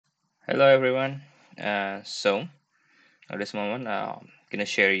Hello everyone. At this moment, I'm gonna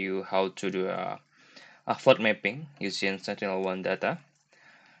share you how to do a flood mapping using Sentinel-1 data.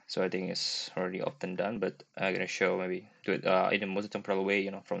 So I think it's already often done, but I'm gonna show maybe do it in a multi-temporal way.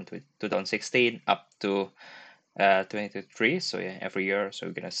 From 2016 up to 2023. So yeah, every year. So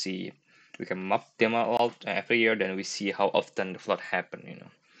we're gonna see we can map them out every year. Then we see how often the flood happen.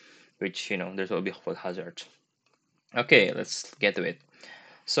 Which there's will be flood hazard. Okay, let's get to it.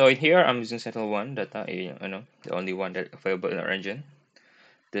 So in here, I'm using Sentinel-1 data, the only one that available in our engine.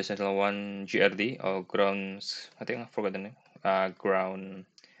 The Sentinel-1 GRD or ground, I think I forgot the name. Ground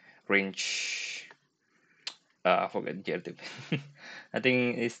range. I forgot GRD. I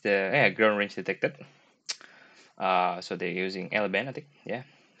think it's the ground range detected. So they're using L-band, I think. Yeah.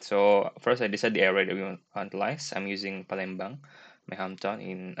 So first I decided the area that we want to analyze. I'm using Palembang, my hometown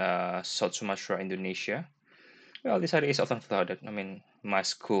in South Sumatra, Indonesia. Well, this area is often flooded. I mean, my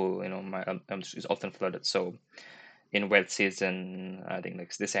school, my is often flooded. So in wet season, I think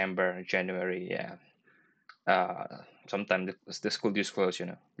like December, January, yeah. Sometimes the school just closed,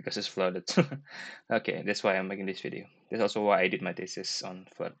 because it's flooded. Okay, that's why I'm making this video. That's also why I did my thesis on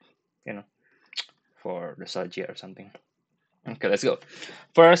flood, you know, for nostalgia or something. Okay, let's go.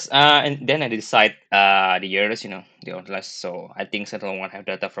 First, and then I decide the years, the last. So I think Sentinel-1 have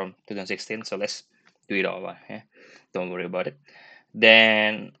data from 2016. So let's do it all. Yeah, don't worry about it.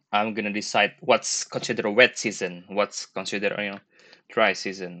 Then I'm gonna decide what's considered a wet season, what's considered dry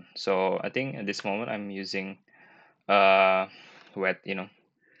season. So I think at this moment I'm using uh wet, in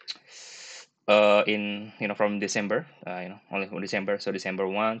from December, only from December. So December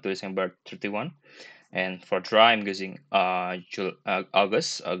 1 to December 31. And for dry I'm using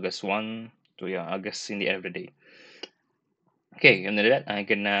August 1 to August in the every day. Okay, and that I'm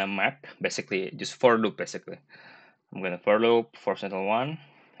gonna map basically just for loop basically. I'm gonna for loop for Sentinel-1,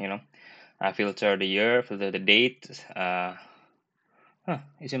 you know. I filter the year, filter the date.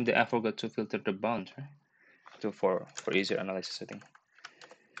 It seems that I forgot to filter the bound, right? For easier analysis, I think.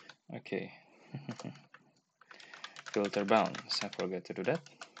 Okay, filter bounds. I forgot to do that.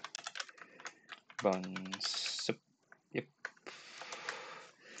 Bounds. Yep.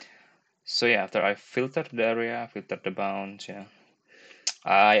 So yeah, after I filter the area, filter the bounds,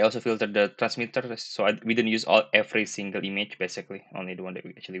 I also filtered the transmitter, so we didn't use every single image basically, only the one that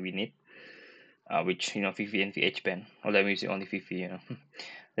we need, which VV and VH band. Although I'm using only VV.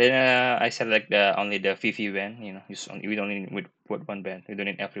 Then I select only the VV band. We don't need with one band. We don't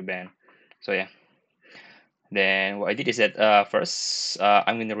need every band. So yeah. Then what I did is that first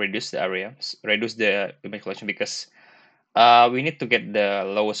I'm going to reduce the area, reduce the image collection because we need to get the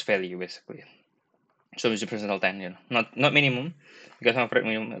lowest value basically. So it's percentile 10, not minimum, because I'm afraid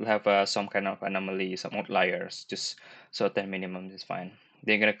minimum will have some kind of anomaly, some outliers. Just so 10 minimum is fine.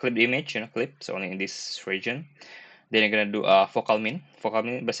 Then you're gonna clip the image, clip, so only in this region. Then you're gonna do a focal min. Focal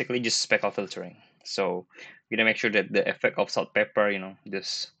min basically just speckle filtering. So you're gonna make sure that the effect of salt pepper,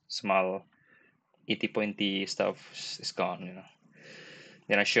 this small itty pointy stuff is gone.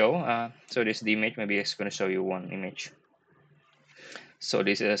 Then I show. So this is the image. Maybe it's gonna show you one image. So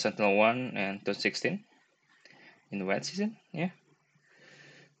this is Sentinel-1 and 2016 in the wet season. Yeah.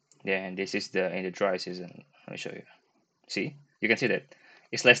 Then this is the in the dry season. Let me show you. See, you can see that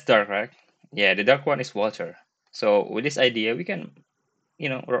it's less dark, right? Yeah, the dark one is water. So with this idea, we can,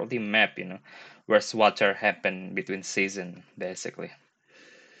 roughly map, where's water happen between season, basically.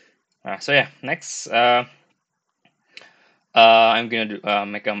 So yeah, next, I'm gonna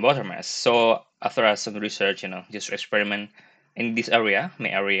make a water mass. So after some research, just experiment in this area, my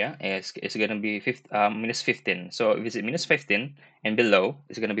area is gonna be minus 15. So if it's minus 15 and below,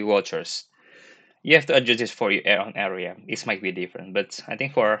 it's gonna be waters. You have to adjust this for your own area. This might be different, but I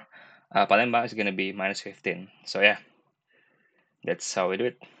think for Palembang it's gonna be minus 15. So yeah, that's how we do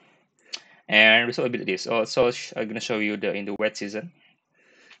it. And result will be this. Also, I'm gonna show you the in the wet season.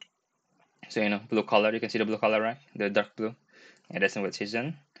 So blue color. You can see the blue color, right? The dark blue. And that's in wet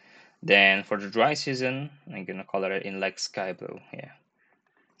season. Then for the dry season, I'm gonna color it in like sky blue. Yeah.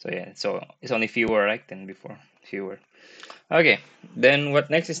 So yeah, so it's only fewer, right, than before. Fewer. Okay. Then what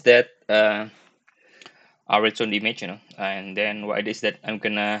next is that I'll return the image, and then what it is that I'm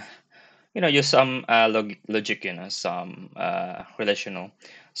gonna use some logic, some relational.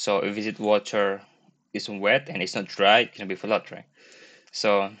 So if is it water is wet and it's not dry, it can be flood, right?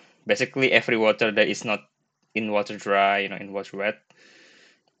 So basically every water that is not in water dry, in water wet,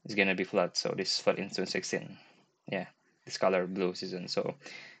 is gonna be flood. So this flood in 2016. Yeah, this color blue season. So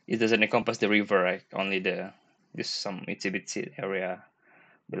it doesn't encompass the river, right? Only this some itsy bitsy area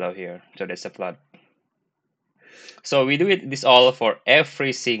below here. So that's a flood. So we do it this all for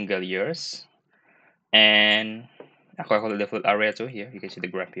every single years, and I calculate the flood area too. Here you can see the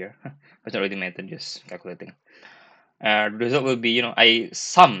graph here. It's not really method, just calculating. The result will be, I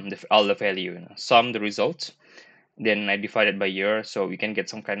sum all the value, sum the result, then I divide it by year, so we can get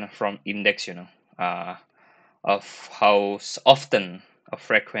some kind of from index, uh, of how often or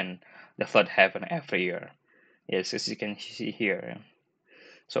frequent the flood happen every year. Yes, as you can see here.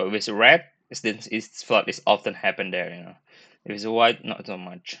 So if it's red, it's flood is often happen there. If it's white, not so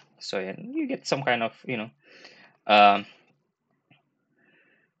much. So yeah, you get some kind of um,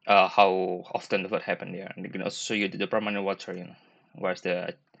 how often the flood happen there, and you can also show you the permanent water. Where's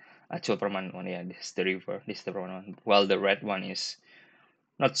the actual permanent one? Yeah, this is the river. This is the permanent one. While the red one is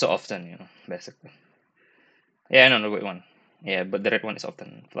not so often. Basically. Yeah, no, the white one. Yeah, but the red one is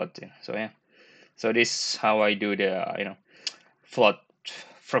often flood. So yeah. So this how I do the flood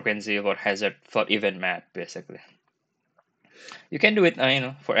frequency or hazard flood event map basically. You can do it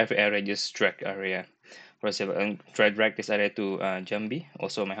for every area, just drag area. For example, drag this area to Jambi,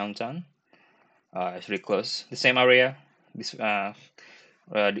 also my hometown. It's really close. The same area. This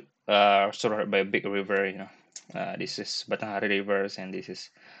surrounded by a big river. This is Batanghari rivers and this is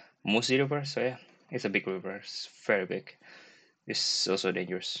Musi River. So yeah, it's a big river. It's very big. It's also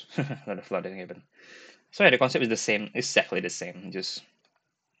dangerous. A lot of flooding happen. So yeah, the concept is the same, exactly the same. Just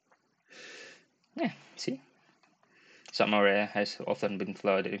yeah, see, some area has often been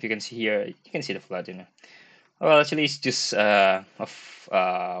flooded. If you can see here, you can see the flood. Well, actually, it's just of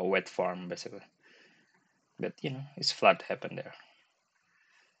wet farm basically, but it's flood happened there.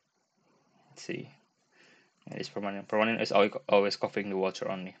 Let's see, yeah, it's permanent. Permanent is always covering the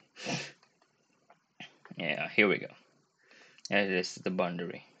water only. Yeah, here we go. Yeah, this is the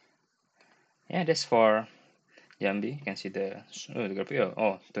boundary. Yeah, that's for Jambi. You can see the graph.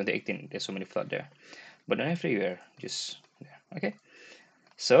 Oh, 2018. There's so many flood there, but not everywhere. Just there. Okay.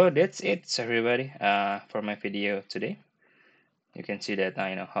 So that's it, everybody. For my video today, you can see that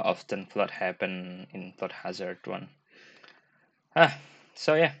how often flood happen in flood hazard one.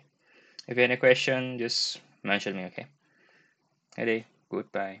 So yeah. If you have any question, just mention me. Okay. Hey,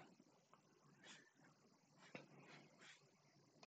 goodbye.